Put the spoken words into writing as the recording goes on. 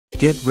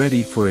Get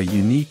ready for a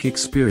unique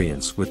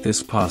experience with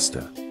this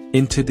pasta.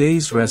 In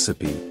today's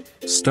recipe,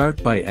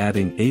 start by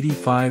adding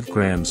 85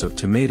 grams of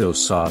tomato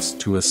sauce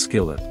to a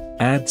skillet.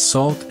 Add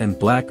salt and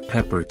black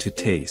pepper to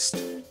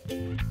taste.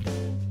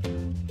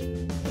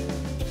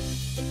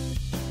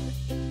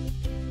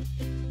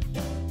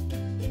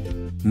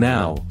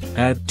 Now,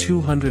 add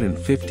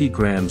 250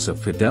 grams of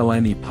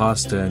fettuccine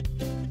pasta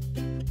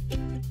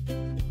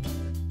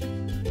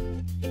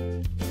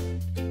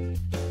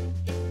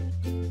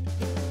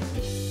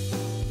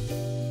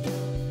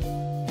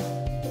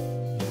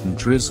and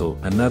drizzle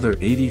another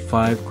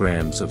 85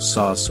 grams of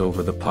sauce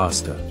over the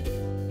pasta.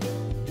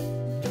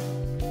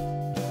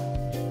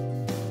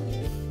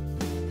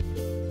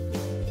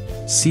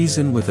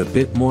 Season with a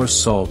bit more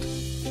salt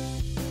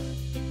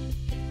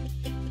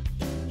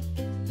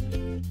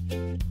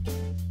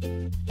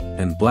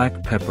and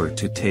black pepper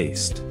to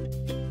taste.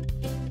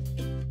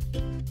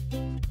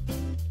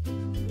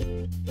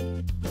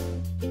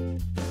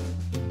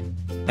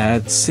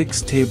 Add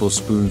 6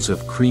 tablespoons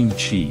of cream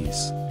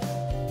cheese.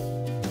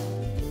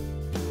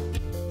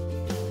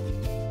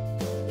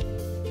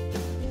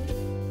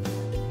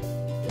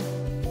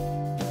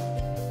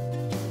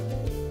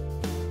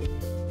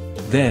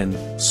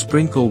 Then,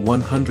 sprinkle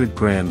 100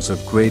 grams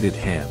of grated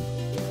ham.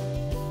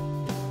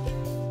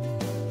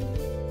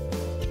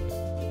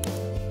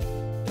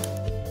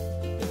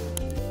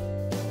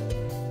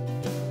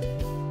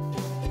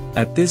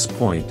 At this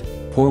point,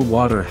 pour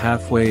water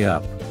halfway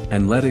up,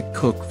 and let it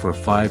cook for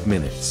 5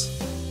 minutes.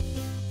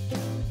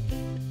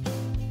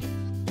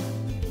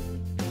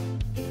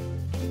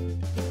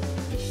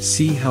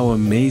 See how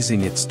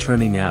amazing it's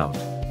turning out.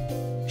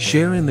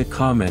 Share in the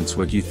comments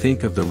what you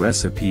think of the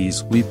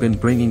recipes we've been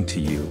bringing to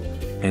you,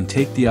 and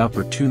take the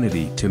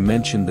opportunity to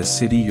mention the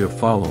city you're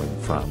following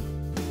from.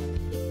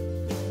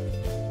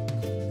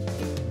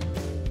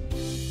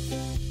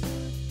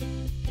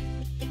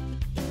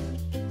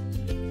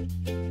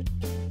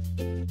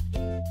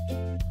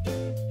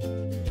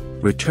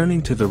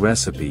 Returning to the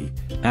recipe,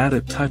 add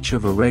a touch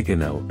of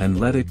oregano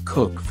and let it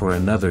cook for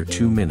another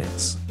 2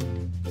 minutes.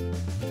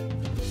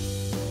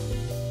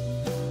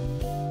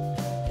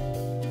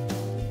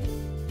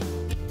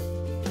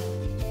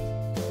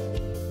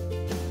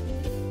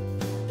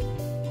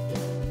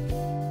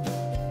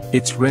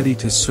 It's ready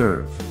to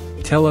serve.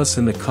 Tell us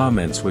in the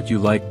comments what you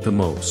liked the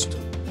most.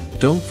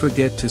 Don't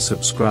forget to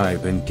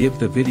subscribe and give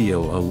the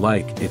video a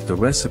like if the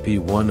recipe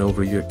won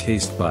over your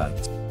taste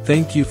buds.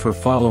 Thank you for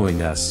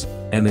following us,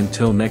 and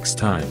until next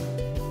time.